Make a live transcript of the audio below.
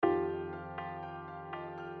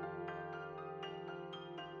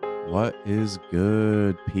What is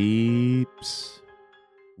good, peeps?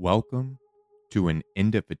 Welcome to an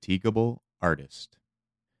indefatigable artist.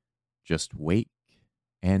 Just wake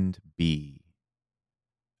and be.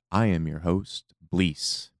 I am your host,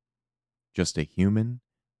 Blease, just a human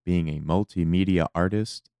being a multimedia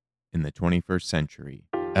artist in the 21st century.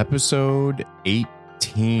 Episode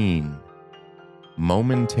 18,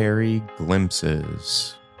 Momentary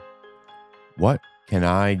Glimpses. What can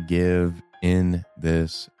I give in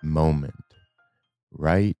this moment?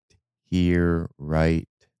 Right here, right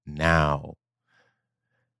now.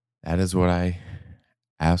 That is what I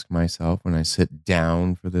ask myself when I sit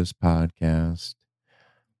down for this podcast.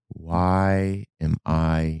 Why am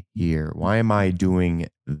I here? Why am I doing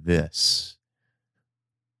this?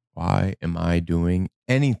 Why am I doing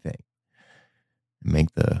anything?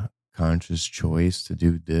 Make the conscious choice to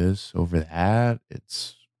do this over that.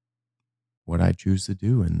 It's what I choose to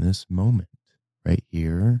do in this moment, right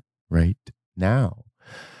here, right now.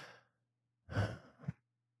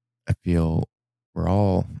 I feel we're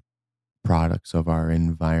all products of our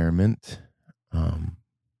environment. And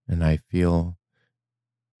I feel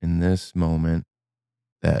in this moment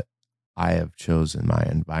that I have chosen my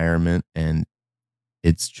environment and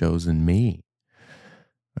it's chosen me.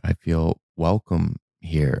 I feel welcome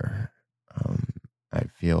here. I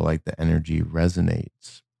feel like the energy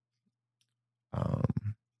resonates.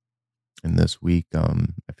 And this week, I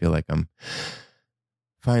feel like I'm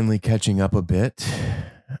finally catching up a bit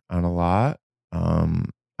on a lot.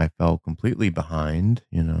 I fell completely behind,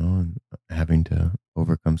 and having to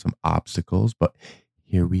overcome some obstacles, but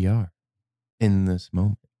here we are in this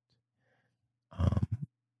moment.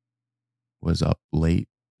 Was up late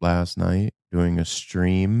last night doing a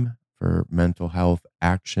stream for Mental Health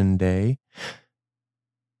Action Day,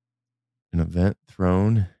 an event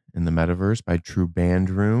thrown in the metaverse by True Band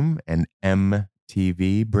Room and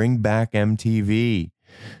MTV. Bring back MTV.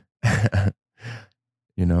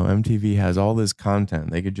 MTV has all this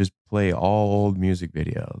content. They could just play all old music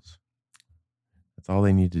videos. That's all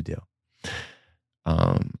they need to do.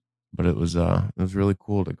 But it was really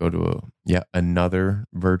cool to go to another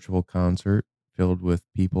virtual concert filled with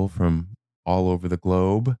people from all over the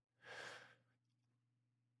globe.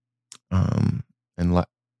 And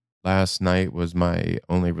last night was my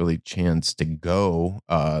only really chance to go.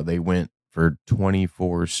 They went for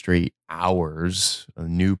 24 straight hours, a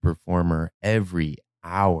new performer every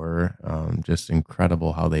hour. Just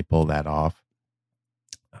incredible how they pull that off.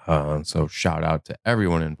 So shout out to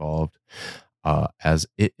everyone involved, as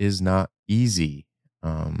it is not easy.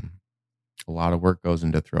 A lot of work goes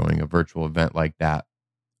into throwing a virtual event like that,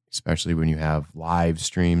 especially when you have live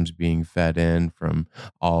streams being fed in from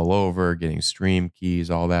all over, getting stream keys,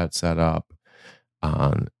 all that set up,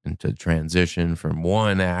 and to transition from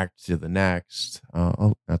one act to the next.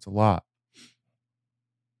 That's a lot.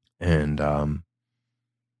 And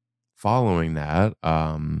following that,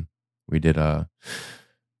 we did a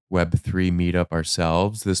Web3 meetup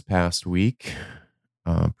ourselves this past week.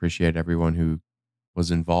 Appreciate everyone who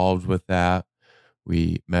was involved with that.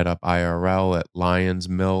 We met up IRL at Lion's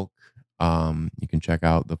Milk. You can check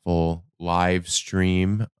out the full live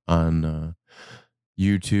stream on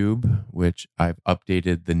YouTube, which I've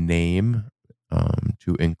updated the name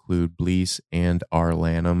to include Blease and R.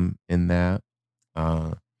 Lanham in that.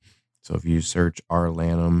 So if you search R.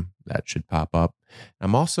 Lanham, that should pop up.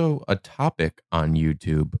 I'm also a topic on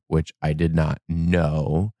YouTube, which I did not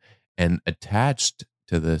know. And attached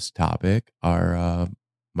to this topic are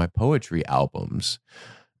my poetry albums.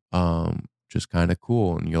 Just kind of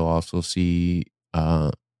cool. And you'll also see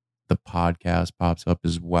the podcast pops up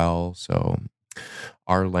as well. So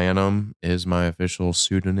R. Lanham is my official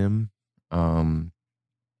pseudonym. And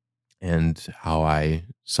how I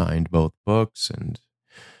signed both books and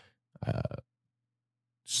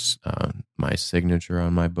my signature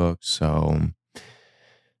on my books. So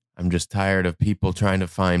I'm just tired of people trying to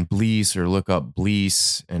find Blease or look up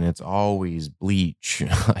Blease, and it's always Bleach.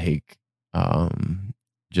 Like,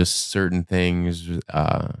 just certain things.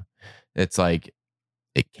 It's like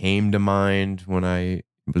it came to mind when I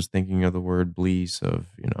was thinking of the word Blease, of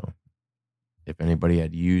if anybody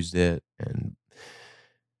had used it, and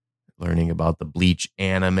learning about the Bleach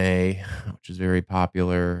anime, which is very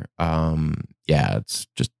popular. It's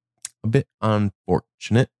just a bit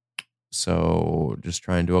unfortunate. So just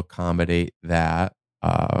trying to accommodate that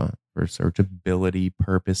for searchability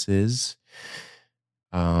purposes,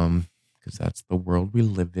 because that's the world we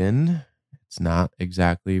live in. It's not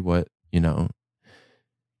exactly what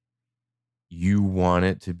you want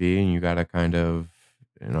it to be, and you got to kind of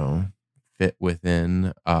fit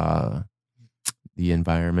within the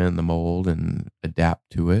environment, the mold, and adapt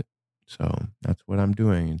to it. So that's what I'm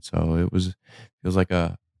doing. And so feels like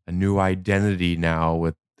a new identity now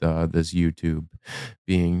with this YouTube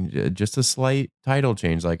being just a slight title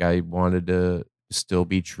change. Like I wanted to still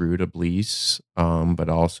be true to Bleece, but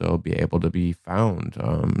also be able to be found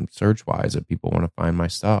search wise if people want to find my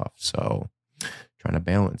stuff. So trying to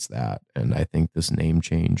balance that. And I think this name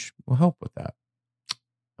change will help with that.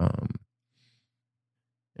 Um,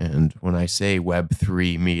 and when I say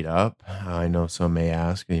Web3 meetup, I know some may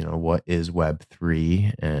ask, what is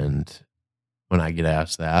Web3? And when I get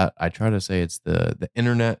asked that, I try to say it's the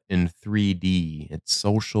internet in 3D. It's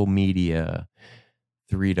social media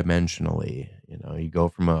three-dimensionally. You go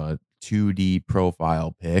from a 2D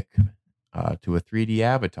profile pic to a 3D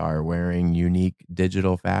avatar wearing unique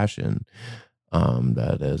digital fashion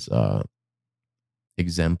that is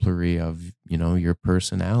exemplary of your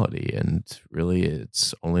personality, and really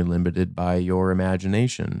it's only limited by your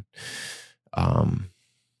imagination.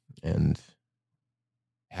 And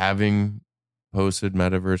having posted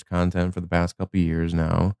metaverse content for the past couple of years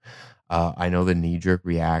now, I know the knee-jerk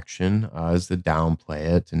reaction is to downplay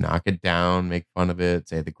it, to knock it down, make fun of it,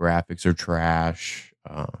 say the graphics are trash.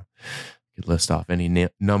 Could list off any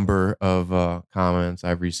number of comments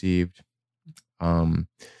I've received.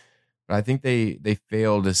 But I think they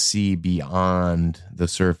fail to see beyond the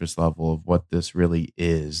surface level of what this really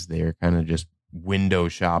is. They're kind of just window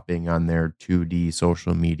shopping on their 2D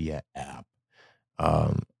social media app.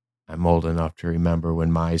 I'm old enough to remember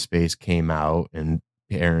when MySpace came out and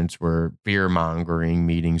parents were fear mongering,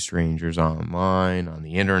 meeting strangers online, on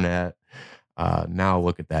the internet. Now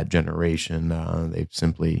look at that generation. They've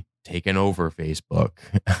simply taken over Facebook.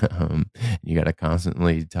 You got to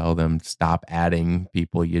constantly tell them, stop adding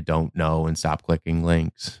people you don't know and stop clicking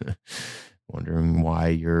links. Wondering why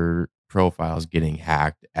your profile is getting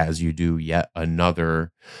hacked as you do yet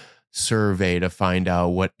another survey to find out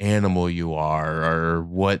what animal you are or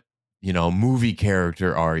what movie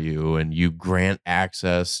character are you, and you grant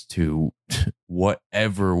access to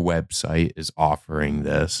whatever website is offering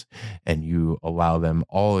this, and you allow them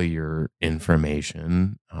all of your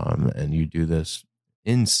information, and you do this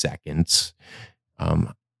in seconds.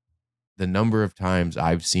 The number of times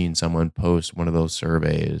I've seen someone post one of those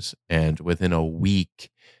surveys and within a week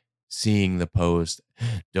seeing the post,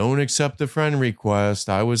 don't accept the friend request,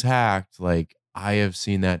 I was hacked. Like, I have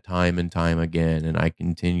seen that time and time again, and I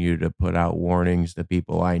continue to put out warnings to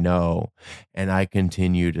people I know, and I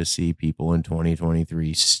continue to see people in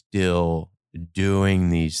 2023 still doing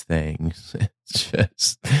these things. It's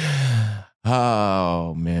just,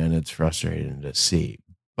 oh man, it's frustrating to see.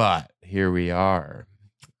 But here we are.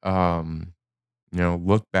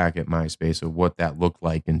 Look back at MySpace of what that looked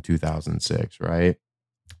like in 2006, right?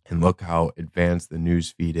 And look how advanced the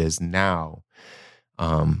news feed is now.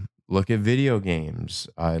 Look at video games.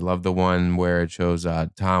 I love the one where it shows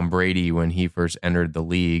Tom Brady when he first entered the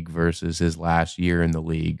league versus his last year in the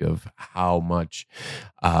league, of how much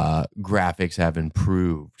graphics have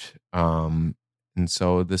improved. And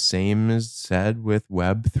so the same is said with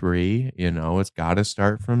Web3. It's got to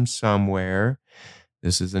start from somewhere.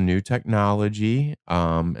 This is a new technology,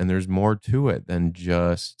 and there's more to it than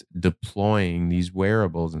just deploying these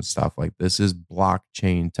wearables and stuff. Like, this is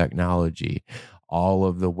blockchain technology. All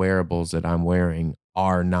of the wearables that I'm wearing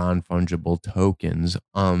are non-fungible tokens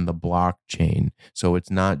on the blockchain. So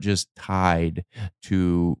it's not just tied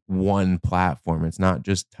to one platform. It's not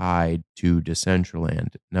just tied to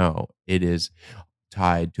Decentraland. No, it is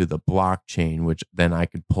tied to the blockchain, which then I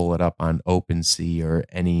could pull it up on OpenSea or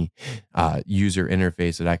any user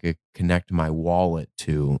interface that I could connect my wallet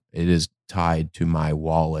to. It is tied to my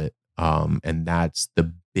wallet. And that's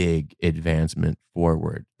the big advancement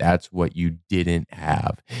forward. That's what you didn't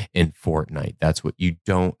have in Fortnite. That's what you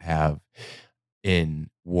don't have in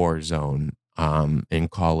Warzone, in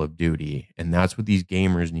Call of Duty. And that's what these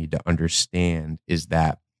gamers need to understand, is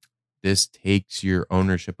that this takes your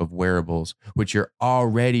ownership of wearables, which you're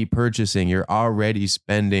already purchasing. You're already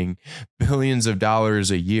spending billions of dollars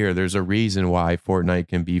a year. There's a reason why Fortnite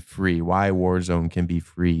can be free, why Warzone can be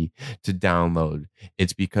free to download.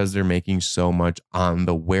 It's because they're making so much on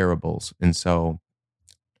the wearables. And so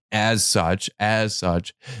as such,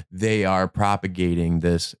 they are propagating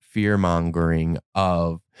this fear mongering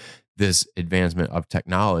of this advancement of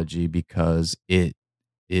technology because it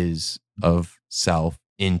is of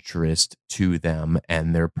self-interest to them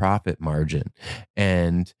and their profit margin.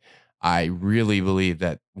 And I really believe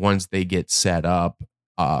that once they get set up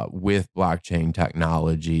with blockchain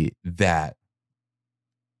technology, that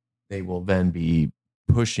they will then be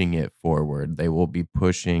pushing it forward. They will be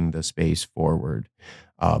pushing the space forward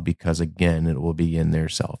because, again, it will be in their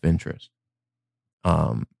self-interest.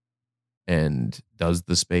 And does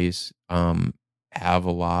the space have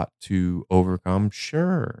a lot to overcome?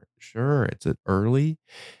 Sure, sure. It's early.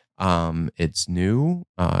 It's new.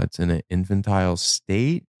 It's in an infantile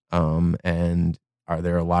state. And are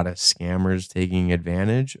there a lot of scammers taking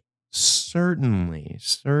advantage? Certainly,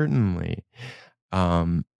 certainly.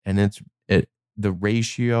 And the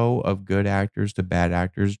ratio of good actors to bad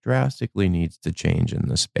actors drastically needs to change in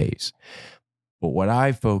the space. But what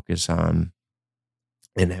I focus on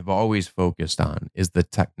and have always focused on is the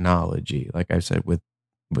technology. Like I said, with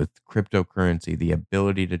cryptocurrency, the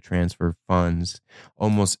ability to transfer funds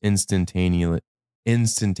almost instantaneously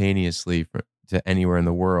to anywhere in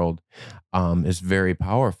the world is very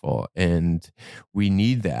powerful, and we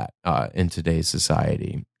need that in today's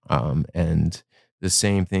society. And the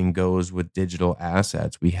same thing goes with digital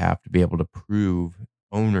assets. We have to be able to prove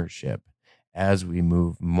ownership as we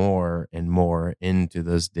move more and more into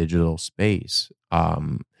this digital space.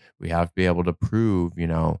 We have to be able to prove,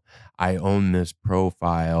 I own this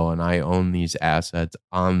profile and I own these assets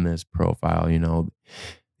on this profile.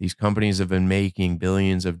 These companies have been making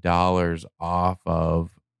billions of dollars off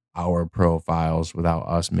of our profiles without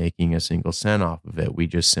us making a single cent off of it. We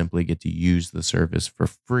just simply get to use the service for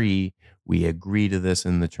free. We agree to this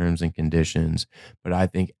in the terms and conditions. But I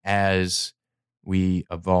think as we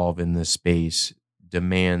evolve in this space,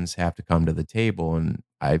 demands have to come to the table. And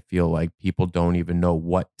I feel like people don't even know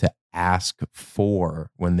what to ask for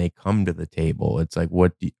when they come to the table. It's like,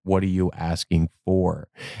 what are you asking for?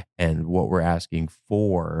 And what we're asking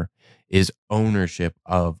for is ownership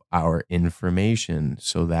of our information.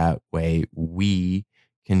 So that way we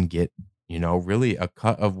can get, really a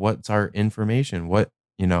cut of what's our information, what,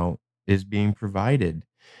 is being provided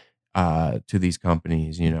to these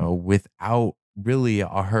companies, without really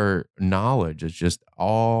our knowledge. It's just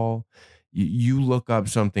all you look up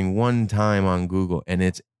something one time on Google and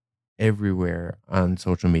it's everywhere on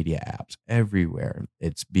social media apps, everywhere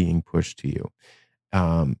it's being pushed to you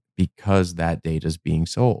because that data is being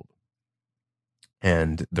sold.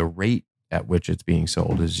 And the rate at which it's being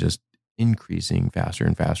sold is just increasing faster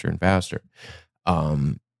and faster and faster.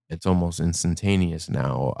 It's almost instantaneous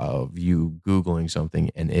now of you Googling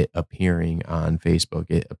something and it appearing on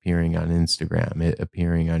Facebook, it appearing on Instagram, it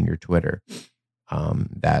appearing on your Twitter.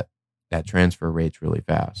 That transfer rate's really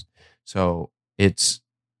fast. So it's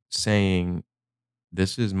saying,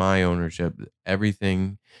 this is my ownership.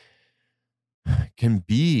 Everything can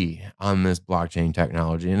be on this blockchain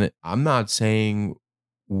technology. And I'm not saying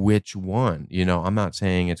which one, I'm not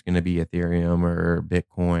saying it's going to be Ethereum or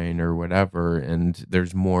Bitcoin or whatever. And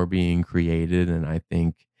there's more being created. And I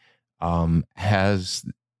think as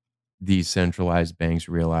these centralized banks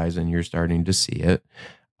realize, and you're starting to see it,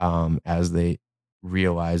 as they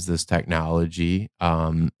realize this technology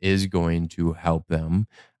is going to help them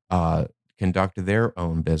conduct their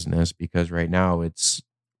own business, because right now it's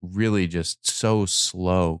really just so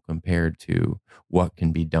slow compared to what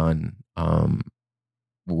can be done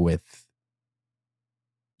with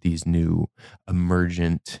these new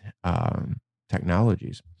emergent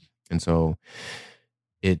technologies. And so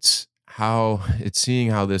it's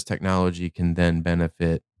seeing how this technology can then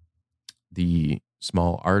benefit the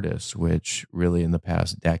small artists, which really in the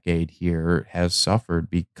past decade here has suffered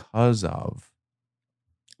because of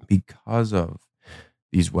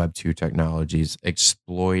these Web 2 technologies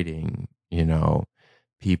exploiting,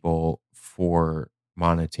 people for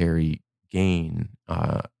monetary gain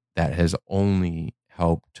that has only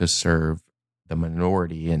helped to serve the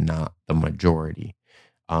minority and not the majority.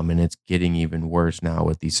 And it's getting even worse now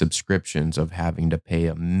with these subscriptions of having to pay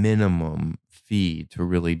a minimum fee to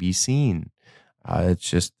really be seen. It's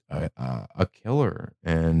just a killer.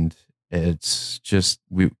 And it's just,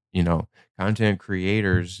 content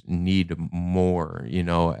creators need more,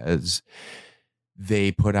 as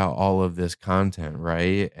they put out all of this content,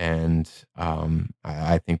 right? And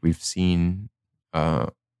I think we've seen,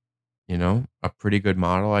 a pretty good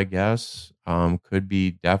model, I guess. Could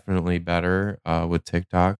be definitely better with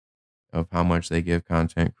TikTok of how much they give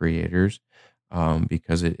content creators,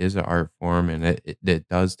 because it is an art form and it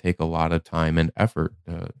does take a lot of time and effort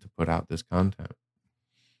to put out this content.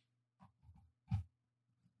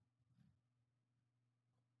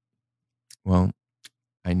 Well,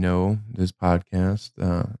 I know this podcast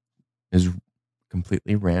is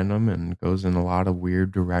completely random and goes in a lot of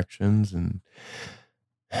weird directions,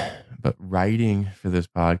 but writing for this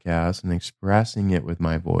podcast and expressing it with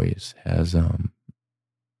my voice has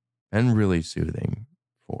been really soothing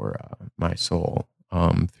for my soul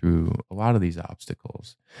through a lot of these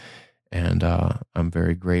obstacles. And I'm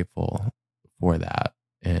very grateful for that,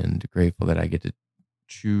 and grateful that I get to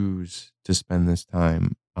choose to spend this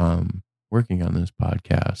time working on this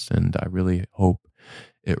podcast, and I really hope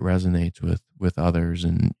it resonates with others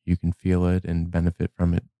and you can feel it and benefit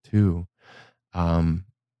from it too. Um,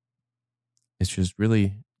 it's just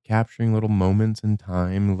really capturing little moments in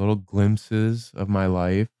time, little glimpses of my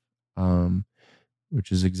life, um,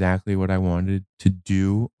 which is exactly what I wanted to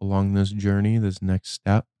do along this journey, this next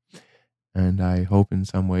step. And I hope in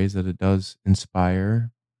some ways that it does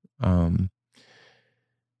inspire um,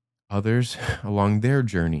 others along their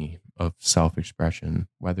journey of self expression,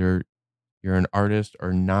 whether you're an artist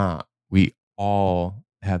or not. We all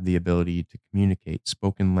have the ability to communicate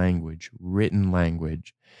spoken language, written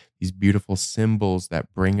language, these beautiful symbols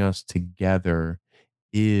that bring us together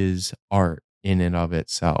is art in and of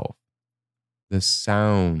itself. The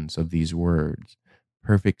sounds of these words,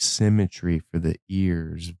 perfect symmetry for the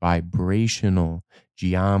ears, vibrational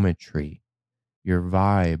geometry. Your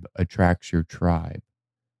vibe attracts your tribe.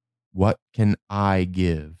 What can I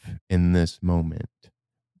give in this moment,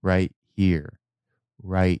 right here,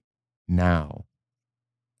 right now?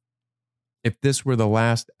 If this were the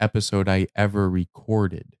last episode I ever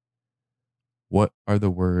recorded, what are the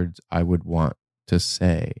words I would want to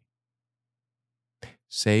say?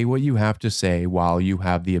 Say what you have to say while you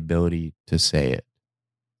have the ability to say it.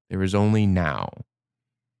 There is only now,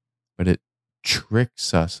 but it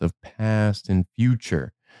tricks us of past and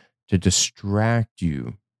future to distract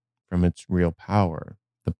you from its real power,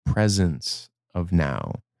 the presence of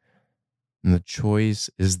now. And the choice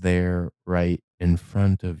is there right in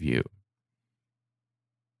front of you.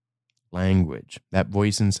 Language, that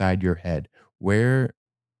voice inside your head. Where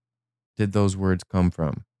did those words come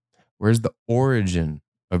from? Where's the origin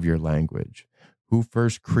of your language? Who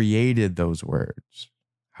first created those words?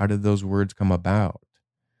 How did those words come about?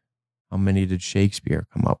 How many did Shakespeare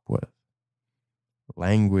come up with?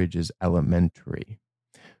 Language is elementary.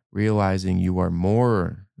 Realizing you are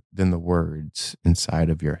more than the words inside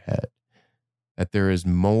of your head, that there is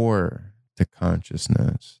more to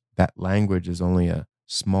consciousness, that language is only a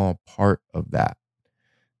small part of that.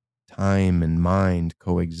 Time and mind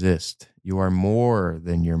coexist. You are more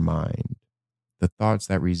than your mind. The thoughts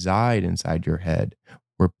that reside inside your head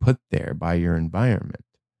were put there by your environment.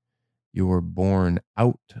 You were born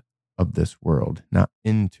out of this world, not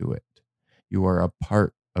into it. You are a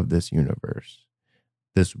part of this universe,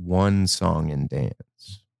 this one song and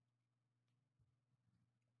dance.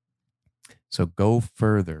 So go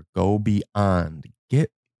further, go beyond,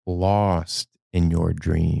 get lost in your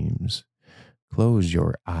dreams. Close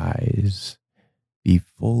your eyes, be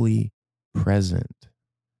fully present.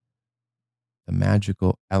 The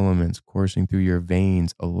magical elements coursing through your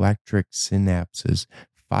veins, electric synapses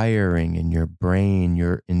firing in your brain,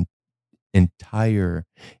 your entire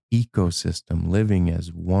ecosystem living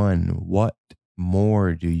as one. What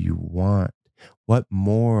more do you want? What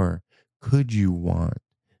more could you want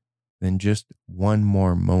than just one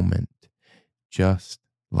more moment, just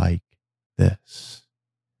like this?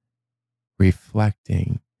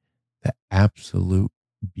 Reflecting the absolute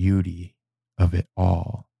beauty of it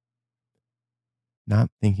all. Not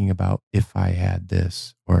thinking about if I had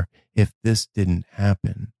this or if this didn't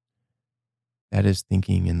happen. That is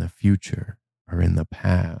thinking in the future or in the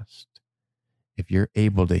past. If you're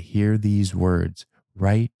able to hear these words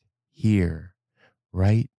right here,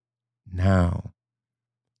 right now,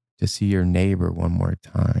 to see your neighbor one more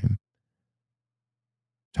time,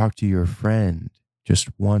 talk to your friend just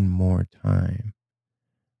one more time,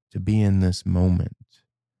 to be in this moment,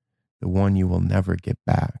 the one you will never get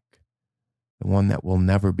back, the one that will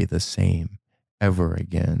never be the same ever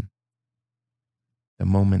again, the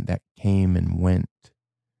moment that came and went.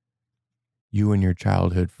 You and your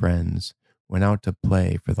childhood friends went out to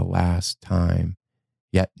play for the last time,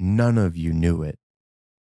 yet none of you knew it.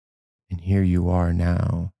 And here you are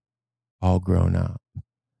now, all grown up.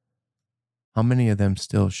 How many of them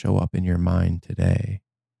still show up in your mind today?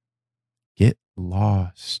 Get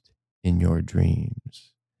lost in your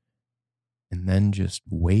dreams and then just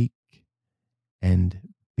wake and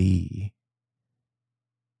be.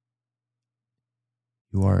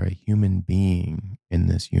 You are a human being in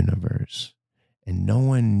this universe, and no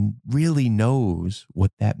one really knows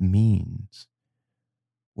what that means.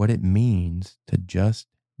 What it means to just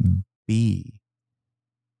be.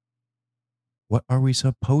 What are we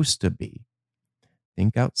supposed to be?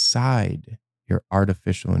 Think outside your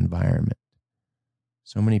artificial environment.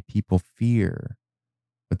 So many people fear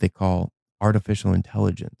what they call artificial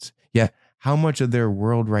intelligence. Yet, how much of their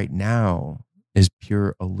world right now is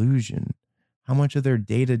pure illusion? How much of their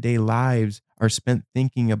day-to-day lives are spent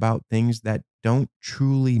thinking about things that don't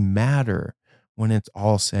truly matter when it's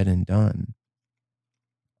all said and done?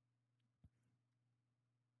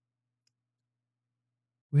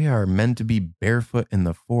 We are meant to be barefoot in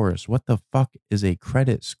the forest. What the fuck is a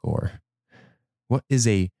credit score? What is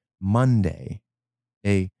a Monday,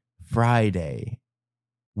 a Friday,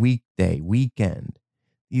 weekday, weekend?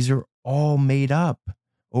 These are all made up.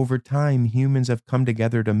 Over time, humans have come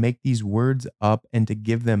together to make these words up and to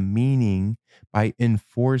give them meaning by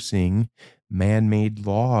enforcing man-made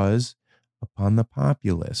laws upon the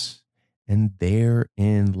populace. And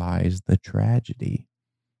therein lies the tragedy.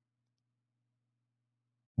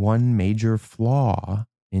 One major flaw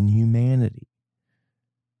in humanity: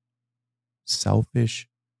 selfish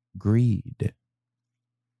greed.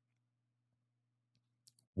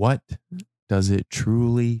 What does it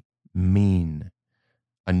truly mean?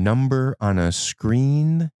 A number on a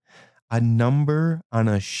screen? A number on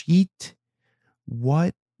a sheet?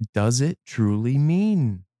 What does it truly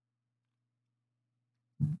mean?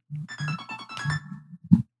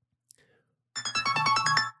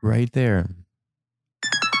 Right there.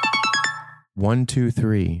 1, 2,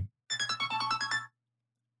 3.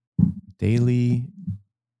 Daily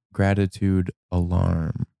gratitude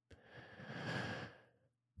alarm.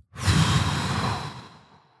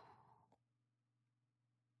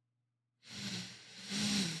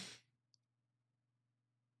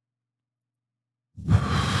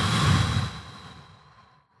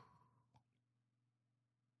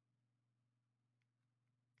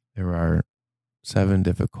 There are 7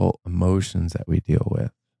 difficult emotions that we deal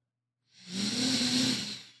with.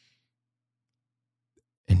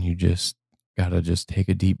 And you just gotta just take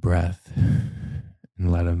a deep breath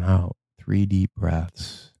and let them out. 3 deep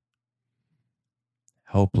breaths.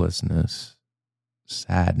 Helplessness,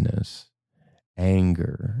 sadness,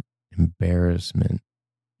 anger, embarrassment,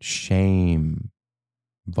 shame,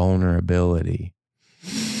 vulnerability.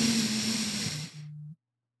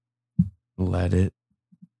 Let it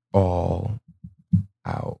all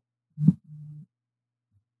out.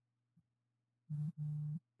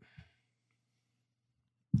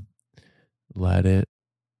 Let it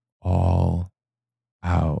all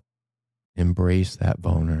out. Embrace that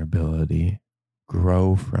vulnerability.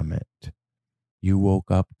 Grow from it. You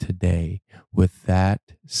woke up today with that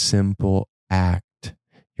simple act.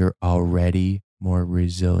 You're already more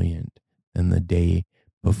resilient than the day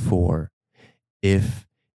before if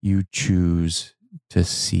you choose to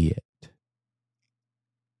see it.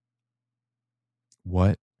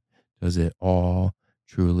 What does it all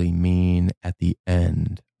truly mean at the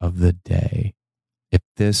end of the day? If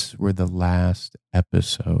this were the last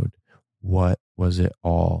episode, what was it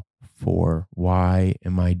all for? Why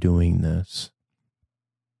am I doing this?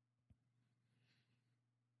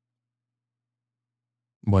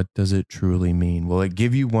 What does it truly mean? Will it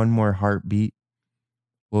give you one more heartbeat?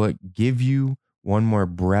 Will it give you one more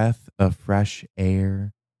breath of fresh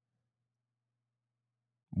air?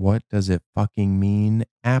 What does it fucking mean?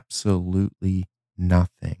 Absolutely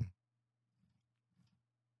nothing.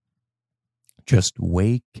 Just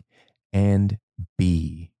wake and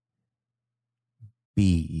be.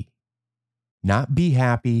 Be. Not be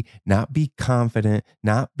happy, not be confident,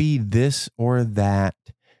 not be this or that.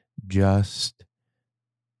 Just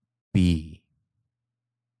be.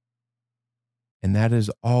 And that is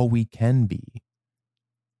all we can be.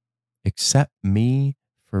 Accept me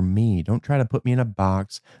for me. Don't try to put me in a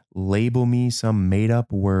box, label me some made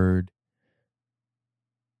up word.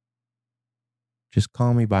 Just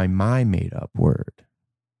call me by my made up word.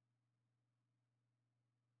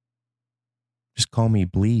 Just call me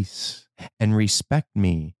Blease and respect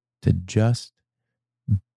me to just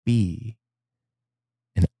be.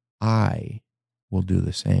 And I will do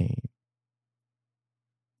the same.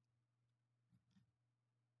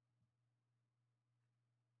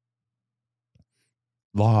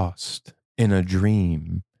 Lost in a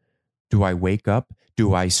dream. Do I wake up?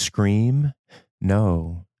 Do I scream?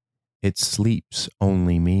 No, it sleeps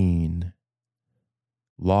only mean.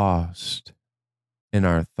 Lost in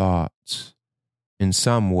our thoughts, in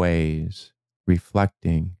some ways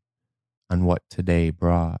reflecting on what today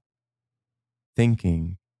brought.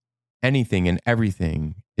 Thinking anything and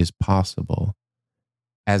everything is possible,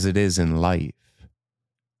 as it is in life.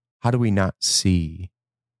 How do we not see?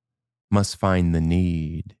 Must find the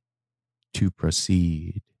need to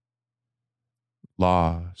proceed.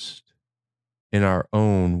 Lost in our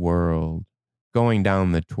own world, going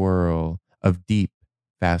down the twirl of deep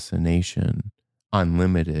fascination,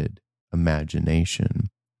 unlimited imagination.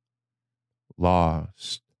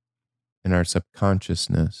 Lost in our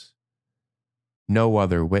subconsciousness, no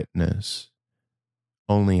other witness,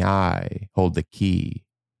 only I hold the key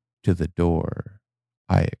to the door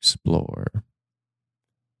I explore.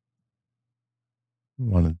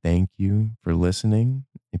 want to thank you for listening.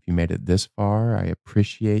 If you made it this far, I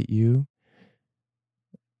appreciate you.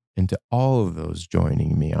 And to all of those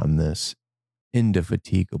joining me on this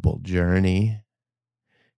indefatigable journey,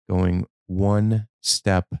 going one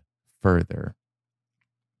step further,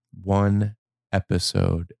 one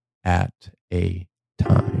episode at a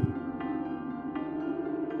time.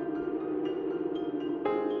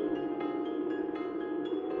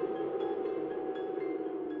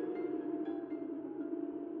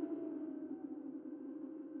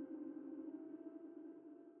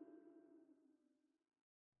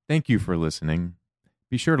 Thank you for listening.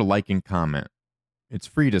 Be sure to like and comment. It's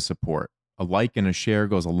free to support. A like and a share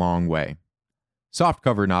goes a long way.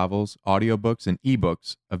 Softcover novels, audiobooks, and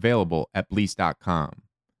ebooks available at blease.com.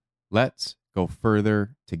 Let's go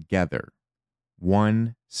further together,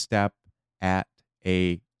 one step at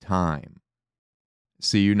a time.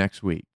 See you next week.